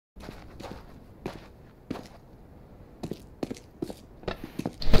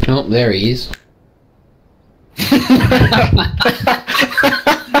Oh, there he is.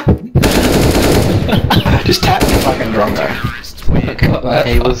 Just tap the fucking Drongo.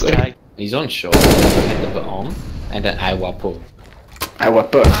 He was tagged. He's on shore. And the on and an awapo.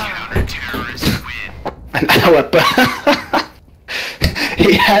 Awapo. An awapo.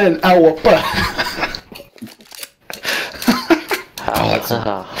 He had an awapo. Oh, that's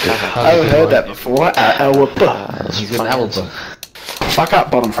I haven't heard that before. Awapo. He's an awapo. Fuck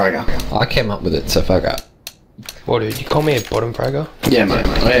up, bottom fragger. I came up with it, so fuck up. What, dude? You call me a bottom fragger? Yeah, mate.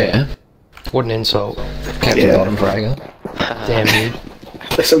 Oh, yeah. What an insult. Captain Yeah. Bottom Fragger. Damn, dude.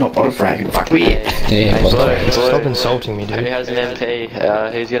 Listen, not bottom fragging. Fuck me. Yeah, Hey, bottom. stop insulting me, Who dude. has an MP?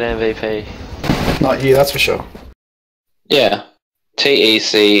 Who's got an MVP? Not you, that's for sure. Yeah.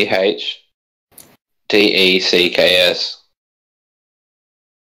 TECH.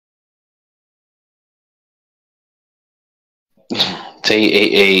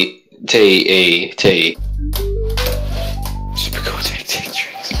 TEETET. Super cool tricks.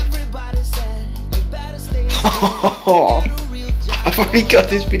 Oh, I've already got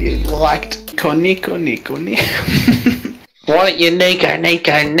this video liked. Connie. Why don't you Nico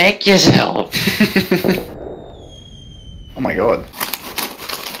neck yourself? Oh my god.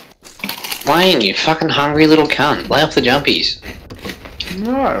 Wayne, you fucking hungry little cunt. Lay off the jumpies.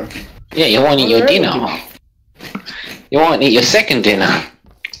 No. Yeah, you want to eat your dinner. You want to eat your second dinner.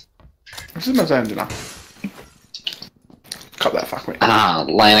 This is my own dinner. Cut that fuck me. Ah,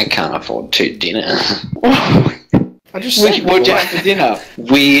 Lana can't afford 2 dinners. I just said What'd you have for dinner?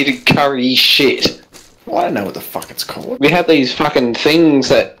 Weird curry shit. Well, I don't know what the fuck it's called. We had these fucking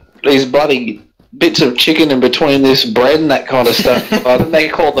things these bloody bits of chicken in between this bread and that kind of stuff. I think they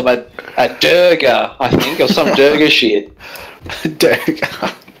called them a durga, I think, or some durga shit.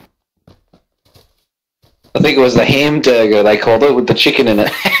 Durga. I think it was the hamburger they called it with the chicken in it.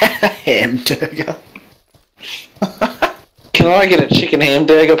 Hamburger. Can I get a chicken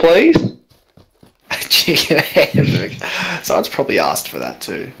hamburger, please? Chicken hamburger. Someone's probably asked for that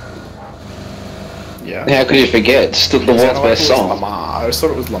too. Yeah. How could you forget? It's still the world's best song. Lamar. I always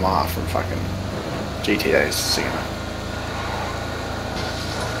thought it was Lamar from fucking GTA's singing it.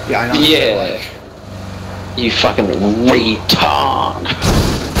 Yeah, I know. Yeah. Like, You fucking retard.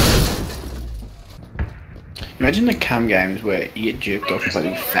 imagine the cum games where you get jerked off by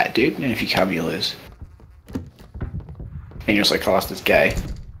a fat dude, and if you cum, you lose. And you're also classed as gay.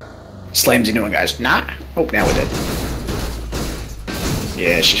 Slams into it and goes, nah. Oh, now we're dead.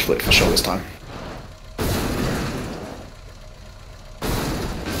 Yeah, she's flipped for sure this time.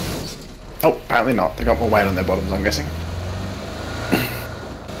 Oh, apparently not. They got more weight on their bottoms, I'm guessing.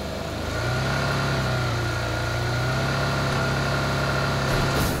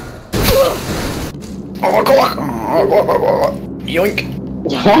 Oh, God! Oh, yoink!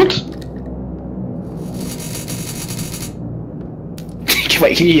 What?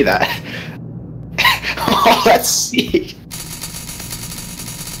 Wait, can you hear that? Oh, that's sick!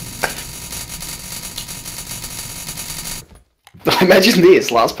 Imagine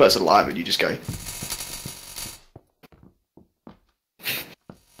this, last person alive, and you just go.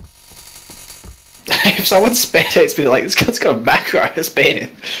 If someone spectates me like, this guy's got a macro, it's been.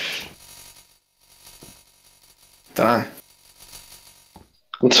 Dunno.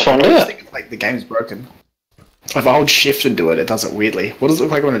 Let's find I out. think like the game's broken. If I hold shift and do it, it does it weirdly. What does it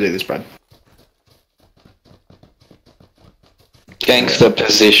look like when I do this, Brad? Gangster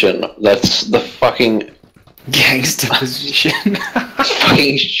position. That's the fucking Gangster position.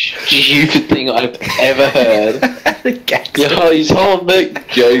 fucking stupid thing I've ever heard. The gangster. Yeah, he's holding it.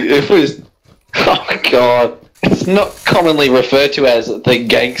 It was. Oh god. It's not commonly referred to as the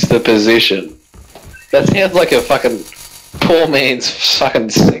gangster position. That sounds like a fucking poor man's fucking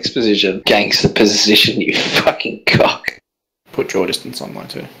sex position. Gangster position, you fucking cock. Put draw distance on mine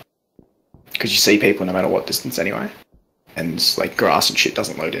too. Because you see people no matter what distance anyway. And like grass and shit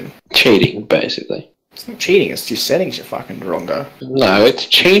doesn't load in. Cheating, basically. It's not cheating, it's just settings, you fucking wrongo. No, it's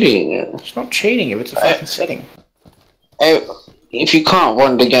cheating. It's not cheating if it's a fucking setting. If you can't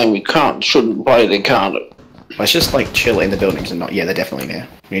run the game, you shouldn't play the card. Let's just like chill in the buildings and not. Yeah, they're definitely there.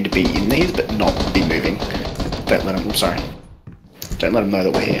 We need to be in these, but not be moving. Don't let them. I'm sorry. Don't let them know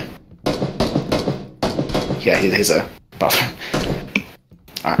that we're here. Yeah, here's a bathroom.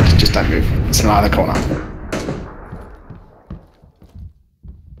 Alright, just don't move. It's in either corner.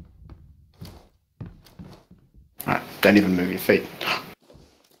 Alright, don't even move your feet.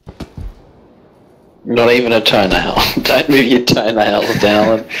 Not even a toenail. Don't move your toenails,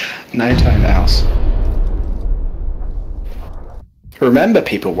 darling. No toenails. Remember,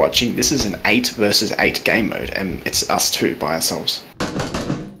 people watching, this is an 8 versus 8 game mode, and it's us two by ourselves.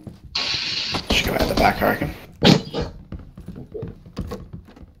 back, I reckon.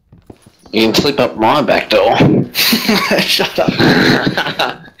 You can slip up my back door. Shut up.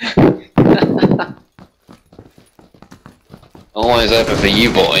 Always open for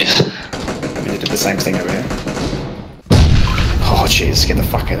you boys. We did the same thing over here. Oh jeez, get the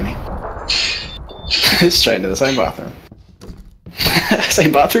fuck out of me. Straight into the same bathroom.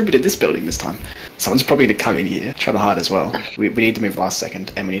 Same bathroom, but in this building this time. Someone's probably going to come in here, try to hide as well. We need to move last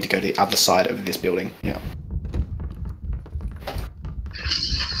second, and we need to go to the other side of this building. Yeah.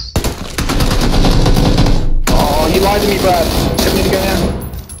 Oh, you lied to me, Brad. Tell me to go now.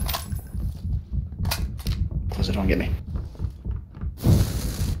 Close the door and get me.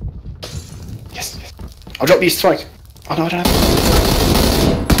 Yes, yes. I'll drop you strike. Oh no, I don't have.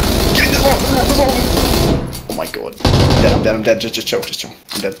 Get in the door! Oh my god. I'm dead. Just chill.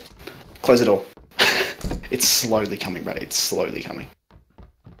 I'm dead. Close the door. It's slowly coming, Brad. It's slowly coming.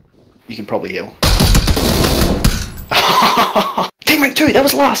 You can probably heal. Teammate 2, that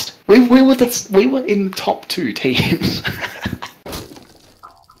was last. We were in the top 2 teams.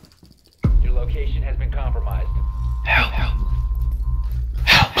 Your location has been compromised. Help.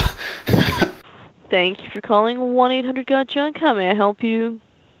 Thank you for calling 1-800-GOT-JUNK. How may I help you?